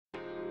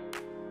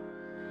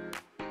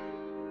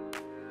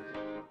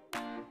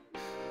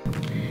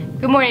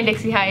Good morning,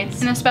 Dixie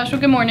Heights. And a special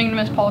good morning to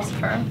Ms.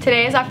 Pulsifer.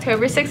 Today is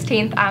October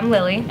 16th. I'm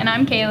Lily. And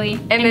I'm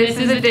Kaylee. And this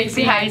is the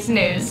Dixie Heights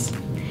News.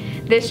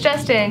 This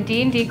Just In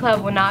D&D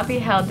Club will not be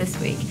held this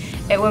week.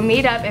 It will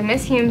meet up in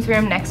Miss Hume's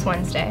room next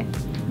Wednesday.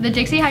 The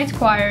Dixie Heights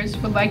Choirs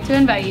would like to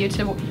invite you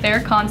to their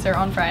concert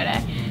on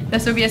Friday.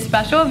 This will be a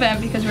special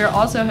event because we are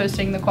also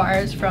hosting the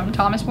choirs from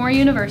Thomas More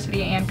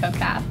University and Cub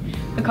Cath.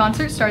 The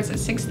concert starts at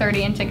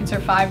 6:30 and tickets are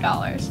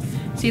 $5.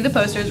 See the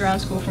posters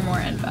around school for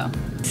more info.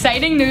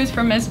 Exciting news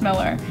from Miss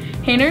Miller.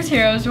 Hayner's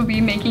Heroes will be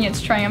making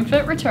its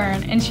triumphant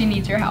return and she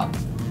needs your help.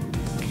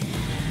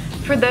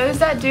 For those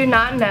that do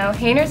not know,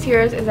 Hayner's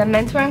Heroes is a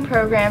mentoring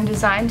program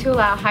designed to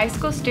allow high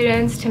school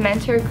students to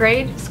mentor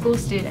grade school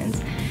students.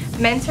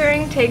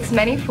 Mentoring takes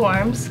many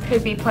forms,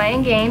 could be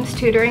playing games,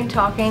 tutoring,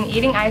 talking,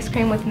 eating ice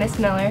cream with Miss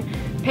Miller,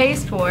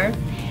 pays for.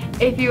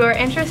 If you are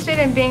interested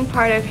in being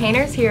part of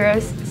Hayner's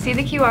Heroes, see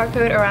the QR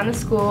code around the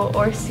school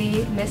or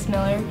see Miss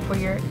Miller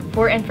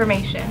for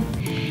information.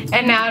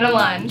 And now to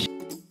lunch.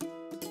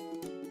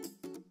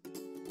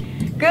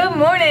 Good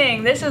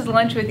morning! This is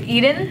Lunch with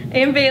Eden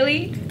And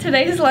Bailey.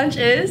 Today's lunch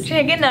is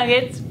chicken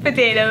nuggets,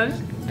 potatoes,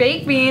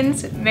 baked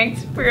beans,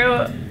 mixed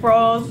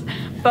rolls,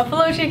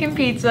 buffalo chicken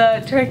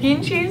pizza, turkey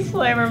and cheese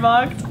flavor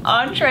box,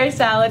 entree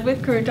salad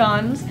with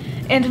croutons,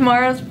 and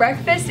tomorrow's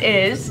breakfast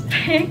is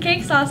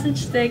pancake sausage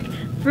stick,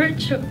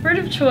 fruit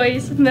of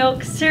choice,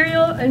 milk,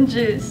 cereal, and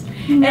juice.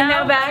 And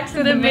now back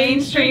to the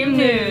mainstream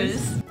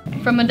news.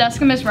 From the desk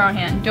of Ms.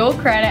 Rohan, dual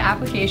credit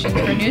applications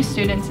for new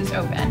students is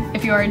open.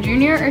 If you are a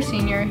junior or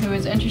senior who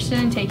is interested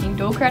in taking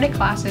dual credit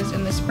classes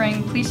in the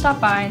spring, please stop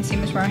by and see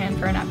Ms. Rohan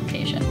for an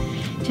application.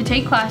 To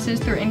take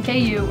classes through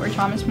NKU or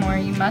Thomas More,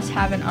 you must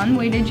have an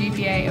unweighted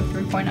GPA of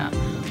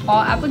 3.0.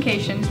 All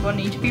applications will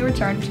need to be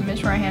returned to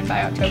Ms. Rohan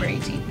by October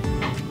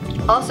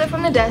 18th. Also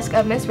from the desk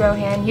of Ms.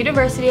 Rohan,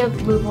 University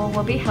of Louisville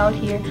will be held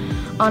here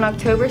on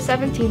October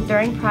 17th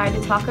during Pride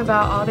to talk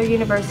about all their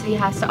university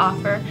has to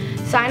offer.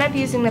 Sign up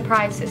using the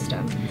Pride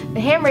system. The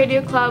Ham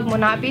Radio Club will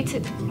not be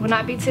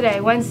today,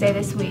 Wednesday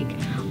this week.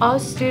 All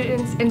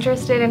students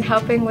interested in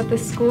helping with the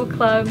school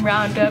club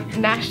roundup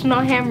National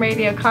Ham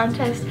Radio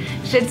contest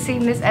should see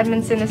Ms.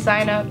 Edmondson to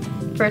sign up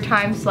for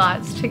time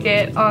slots to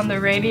get on the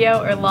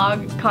radio or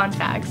log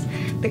contacts.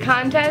 The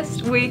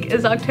contest week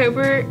is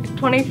October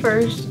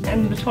 21st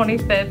and the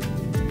 25th.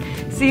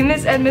 See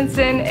Ms.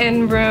 Edmondson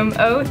in room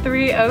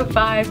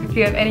 0305 if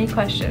you have any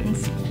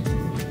questions.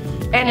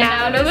 And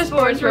now to the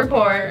sports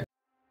report.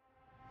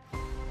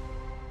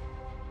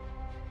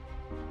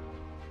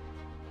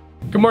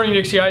 Good morning,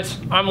 Dixie Heights.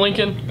 I'm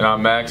Lincoln. And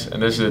I'm Max,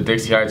 and this is the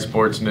Dixie Heights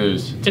Sports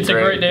News. It's a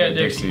great day at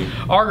Dixie.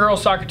 Our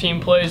girls soccer team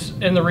plays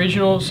in the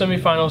regional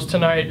semifinals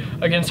tonight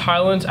against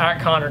Highlands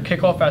at Connor.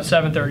 Kickoff at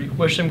 7:30.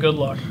 Wish them good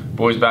luck.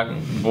 Boys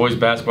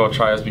basketball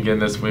tryouts begin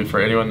this week for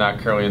anyone not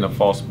currently in the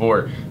fall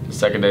sport. The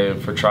second day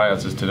for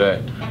tryouts is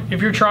today.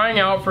 If you're trying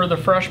out for the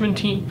freshman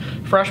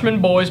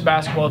boys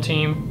basketball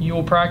team, you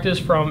will practice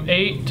from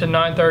 8 to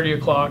 9:30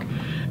 o'clock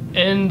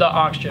in the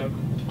Ox Gym.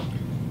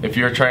 If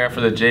you're trying out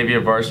for the JV or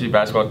varsity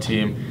basketball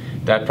team,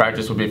 that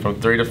practice will be from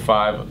 3 to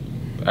 5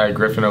 at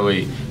Griffin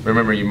Elite.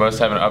 Remember, you must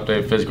have an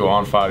updated physical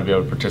on file to be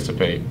able to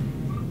participate.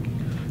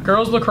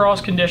 Girls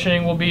lacrosse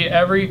conditioning will be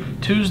every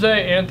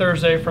Tuesday and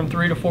Thursday from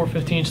 3 to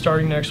 4:15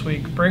 starting next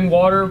week. Bring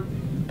water,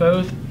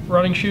 both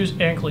running shoes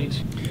and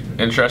cleats.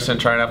 Interested in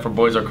trying out for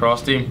boys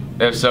lacrosse team?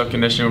 If so,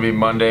 conditioning will be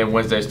Monday and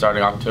Wednesday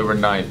starting October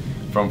 9th.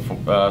 From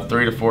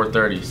 3 to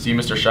 4:30. See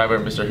Mr. Schreiber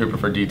and Mr. Hooper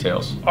for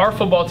details. Our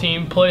football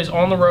team plays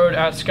on the road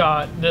at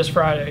Scott this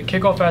Friday.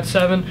 Kickoff at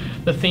 7.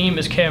 The theme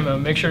is camo.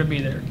 Make sure to be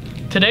there.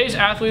 Today's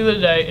athlete of the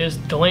day is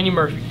Delaney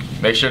Murphy.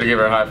 Make sure to give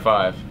her a high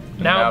five.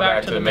 Now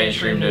back to the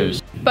mainstream news.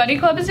 Buddy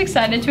Club is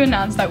excited to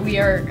announce that we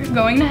are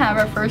going to have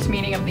our first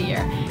meeting of the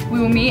year.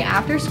 We will meet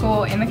after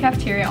school in the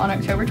cafeteria on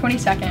October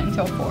 22nd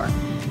until 4.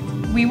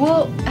 We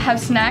will have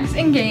snacks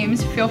and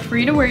games. Feel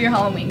free to wear your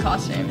Halloween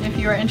costume. If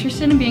you are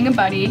interested in being a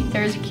buddy,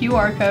 there is a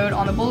QR code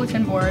on the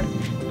bulletin board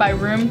by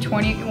room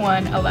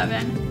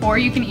 2111, or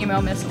you can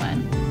email Miss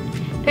Lynn.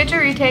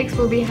 Picture retakes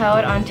will be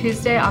held on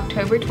Tuesday,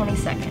 October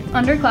 22nd.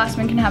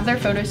 Underclassmen can have their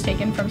photos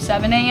taken from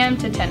 7 a.m.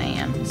 to 10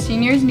 a.m.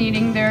 Seniors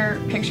needing their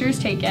pictures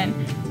taken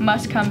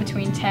must come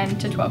between 10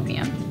 to 12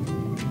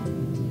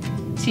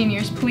 p.m.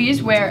 Seniors,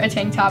 please wear a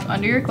tank top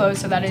under your clothes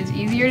so that it is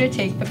easier to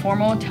take the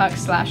formal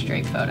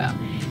tuck/drape photo.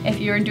 If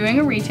you are doing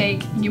a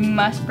retake, you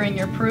must bring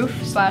your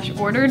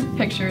proof/ordered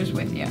pictures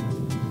with you.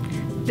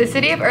 The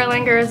City of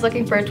Erlanger is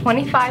looking for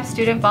 25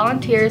 student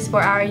volunteers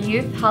for our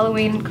Youth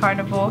Halloween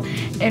Carnival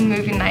and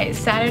Movie Night,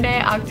 Saturday,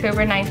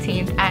 October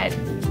 19th at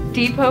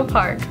Depot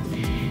Park.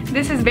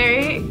 This is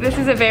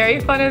a very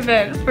fun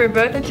event for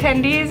both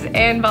attendees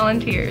and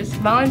volunteers.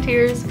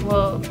 Volunteers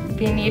will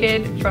be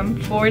needed from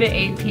 4 to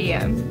 8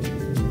 p.m.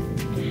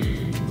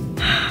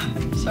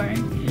 Sorry.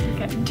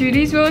 Okay.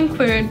 Duties will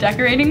include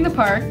decorating the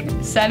park,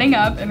 setting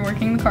up and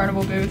working the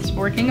carnival booths,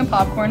 working a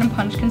popcorn and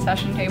punch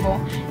concession table,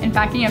 and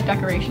packing up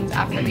decorations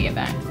after the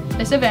event.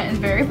 This event is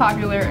very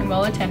popular and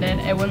well attended.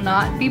 It will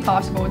not be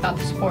possible without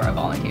the support of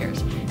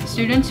volunteers.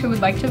 Students who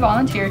would like to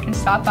volunteer can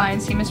stop by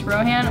and see Ms.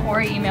 Rohan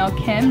or email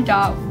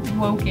kim.woodward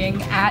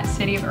Woking at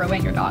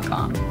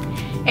cityoferlanger.com.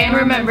 And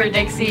remember,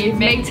 Dixie,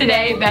 make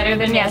today better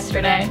than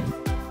yesterday.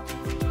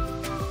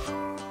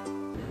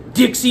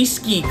 Dixie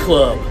Ski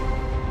Club.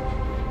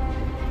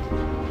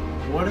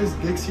 What is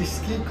Dixie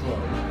Ski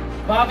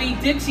Club? Bobby,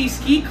 Dixie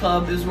Ski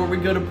Club is where we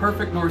go to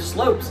Perfect North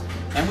Slopes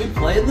and we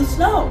play in the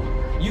snow.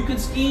 You can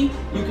ski,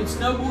 you can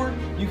snowboard,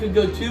 you can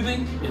go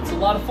tubing. It's a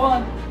lot of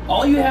fun.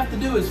 All you have to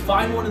do is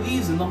find one of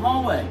these in the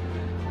hallway.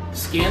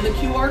 Scan the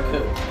QR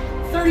code,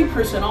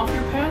 30% off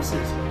your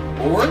passes.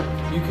 Or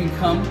you can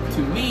come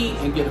to me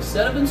and get a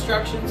set of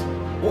instructions,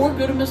 or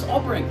go to Miss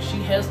Albrink, she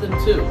has them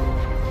too.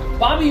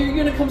 Bobby, are you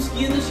gonna come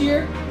skiing this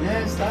year?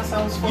 Yes, that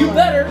sounds fun. You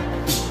better.